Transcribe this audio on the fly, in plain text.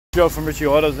Joe from Richie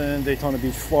Autos in Daytona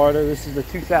Beach, Florida. This is the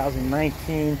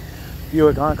 2019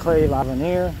 Buick Enclave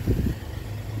Avenir.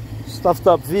 Stuffed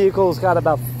up vehicle. It's got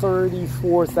about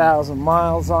 34,000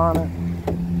 miles on it.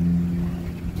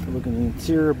 Look at the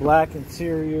interior, black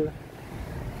interior.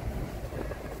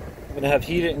 We're going to have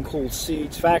heated and cooled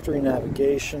seats, factory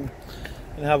navigation.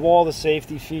 Going to have all the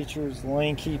safety features,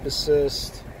 lane keep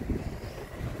assist,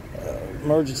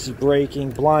 emergency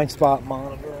braking, blind spot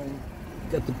monitoring.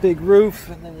 Got the big roof,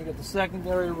 and then you got the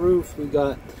secondary roof. We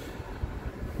got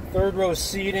third row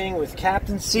seating with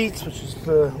captain seats, which is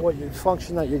the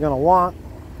function that you're going to want.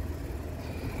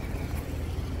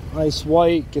 Nice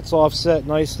white, gets offset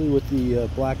nicely with the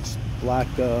blacked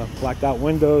out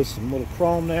windows, some little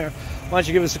chrome there. Why don't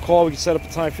you give us a call? We can set up a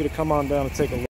time for you to come on down and take a look.